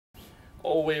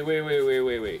Oh,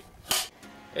 wait.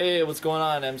 Hey, what's going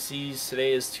on, MCs?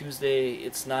 Today is Tuesday,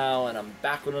 it's now, and I'm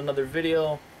back with another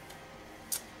video.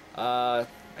 I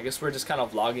guess we're just kind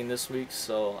of vlogging this week,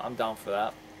 so I'm down for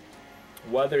that.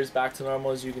 Weather is back to normal,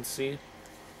 as you can see.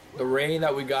 The rain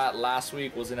that we got last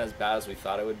week wasn't as bad as we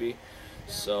thought it would be,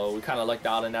 so we kind of lucked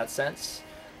out in that sense.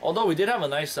 Although we did have a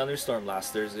nice thunderstorm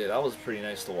last Thursday, that was pretty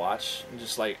nice to watch. And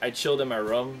just like I chilled in my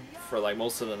room for like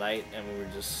most of the night, and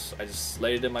I just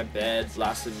laid in my bed,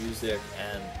 blasted music,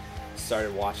 and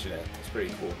started watching it. It's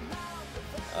pretty cool.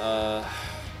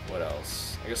 What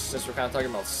else? I guess since we're kind of talking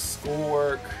about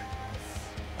schoolwork,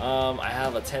 I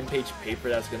have a 10-page paper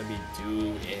that's gonna be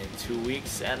due in 2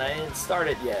 weeks, and I didn't start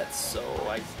it yet, so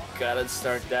I gotta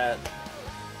start that.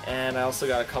 And I also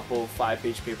got a couple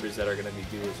 5-page papers that are going to be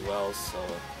due as well, so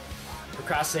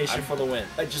procrastination for the win.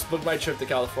 I just booked my trip to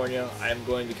California. I am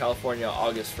going to California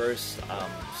August 1st. I'm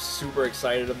super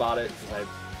excited about it because I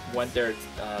went there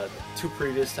 2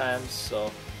 previous times,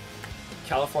 so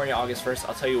California August 1st.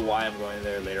 I'll tell you why I'm going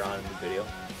there later on in the video.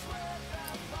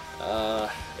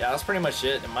 Yeah, that's pretty much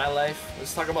it in my life.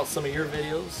 Let's talk about some of your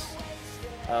videos.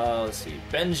 Let's see.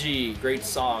 Benji, great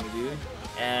song, dude.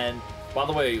 And by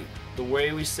the way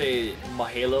we say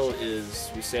mahalo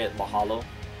is we say it mahalo.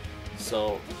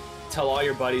 So tell all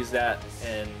your buddies that,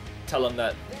 and tell them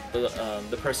that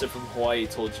the person from Hawaii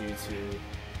told you to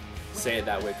say it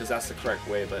that way, because that's the correct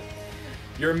way. But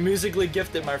you're musically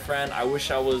gifted, my friend. I wish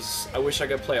I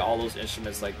could play all those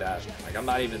instruments like that. Like, I'm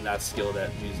not even that skilled at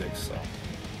music, so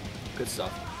good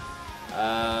stuff.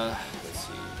 Let's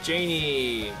see.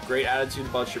 Janie, great attitude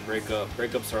about your breakup.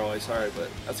 Breakups are always hard, but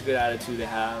that's a good attitude to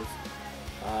have.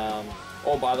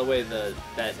 Oh, by the way, that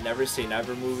Never Say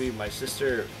Never movie, my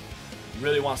sister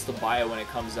really wants to buy it when it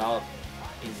comes out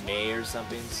in May or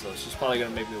something, so she's probably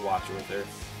gonna make me watch it with her.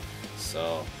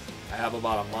 So I have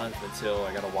about a month until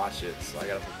I gotta watch it, so I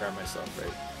gotta prepare myself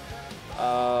right.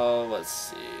 Let's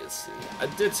see.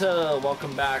 Adita,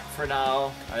 welcome back for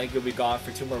now. I think you'll be gone for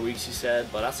 2 more weeks, you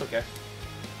said, but that's okay.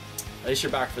 At least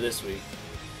you're back for this week.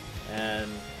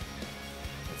 And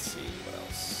let's see, what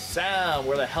else? Sam,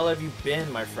 where the hell have you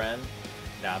been, my friend?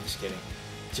 Nah, I'm just kidding.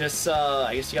 Just,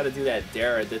 I guess you gotta do that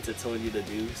dare that I told you to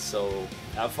do, so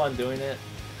have fun doing it.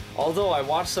 Although I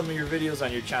watched some of your videos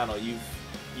on your channel, you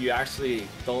actually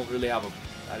don't really have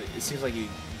it seems like you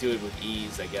do it with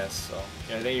ease, I guess, so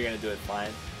I think you're gonna do it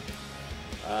fine.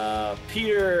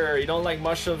 Peter, you don't like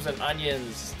mushrooms and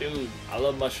onions. Dude, I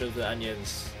love mushrooms and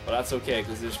onions, but that's okay,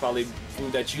 because there's probably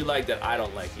food that you like that I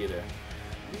don't like either.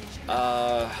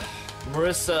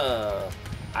 Marissa,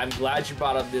 I'm glad you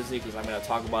brought up Disney, because I'm going to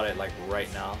talk about it like right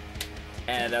now.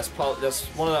 And that's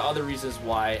one of the other reasons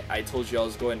why I told you I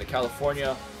was going to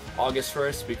California August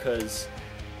 1st, because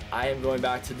I am going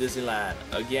back to Disneyland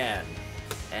again.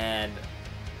 And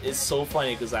it's so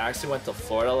funny because I actually went to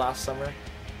Florida last summer,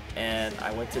 and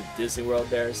I went to Disney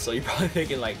World there. So you're probably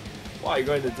thinking like, wow, you're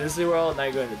going to Disney World, now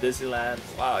you're going to Disneyland.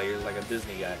 Wow, you're like a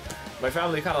Disney guy. My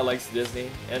family kind of likes Disney,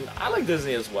 and I like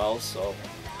Disney as well, so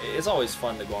it's always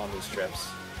fun to go on those trips,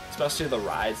 especially the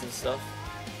rides and stuff.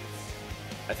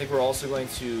 I think we're also going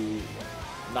to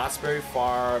Knott's Berry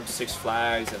Farm, Six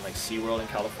Flags, and like SeaWorld in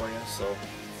California, so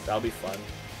that'll be fun.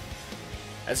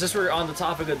 And since we're on the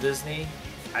topic of Disney,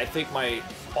 I think my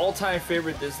all-time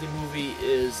favorite Disney movie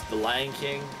is The Lion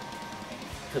King,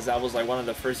 because that was like one of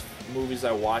the first movies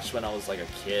I watched when I was like a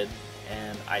kid,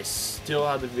 and I still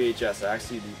have the VHS. I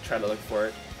actually tried to look for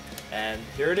it. And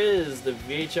here it is, the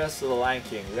VHS of The Lion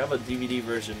King. We have a DVD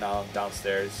version now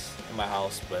downstairs in my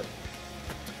house, but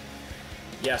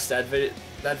yes, that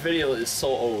video is so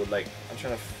old. Like, I'm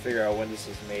trying to figure out when this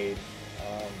was made.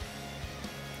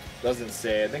 Doesn't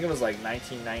say. I think it was like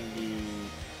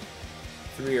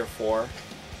 1993 or 4. I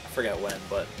forget when,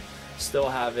 but still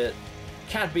have it.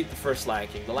 Can't beat the first Lion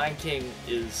King. The Lion King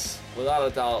is, without a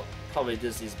doubt, probably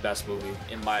Disney's best movie,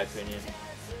 in my opinion.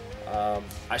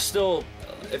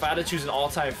 If I had to choose an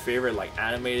all-time favorite like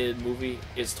animated movie,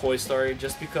 it's Toy Story,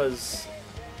 just because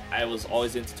I was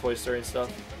always into Toy Story and stuff,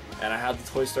 and I have the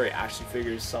Toy Story action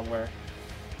figures somewhere.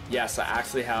 Yes, I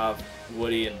actually have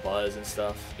Woody and Buzz and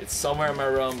stuff. It's somewhere in my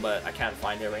room, but I can't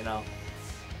find it right now.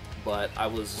 But I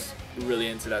was really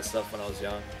into that stuff when I was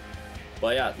young.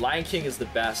 But yeah, Lion King is the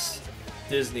best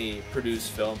Disney produced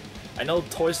film. I know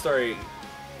Toy Story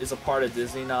is a part of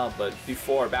Disney now, but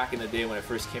before, back in the day when it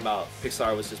first came out,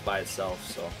 Pixar was just by itself.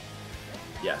 So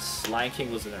yes, Lion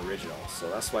King was an original, so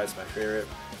that's why it's my favorite.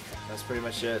 That's pretty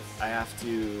much it. I have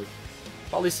to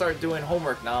probably start doing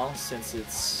homework now, since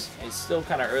it's still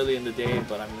kind of early in the day,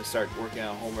 but I'm gonna start working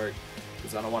on homework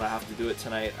because I don't want to have to do it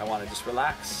tonight. I want to just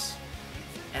relax.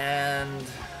 And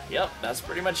yep, that's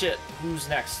pretty much it. Who's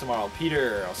next tomorrow?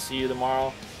 Peter, I'll see you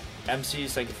tomorrow.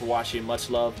 MCs, thank you for watching. Much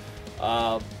love.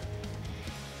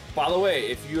 By the way,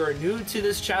 if you are new to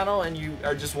this channel and you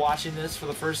are just watching this for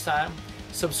the first time,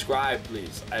 subscribe,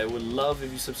 please. I would love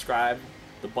if you subscribe.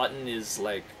 The button is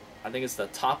like, I think it's the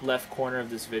top left corner of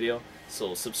this video.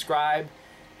 So subscribe,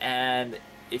 and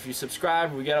if you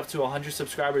subscribe, we get up to 100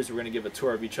 subscribers, we're going to give a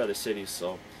tour of each other's cities.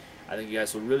 So I think you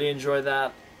guys will really enjoy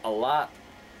that a lot.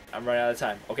 I'm running out of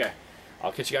time. Okay,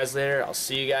 I'll catch you guys later. I'll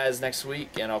see you guys next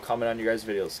week, and I'll comment on your guys'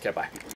 videos. Okay, bye.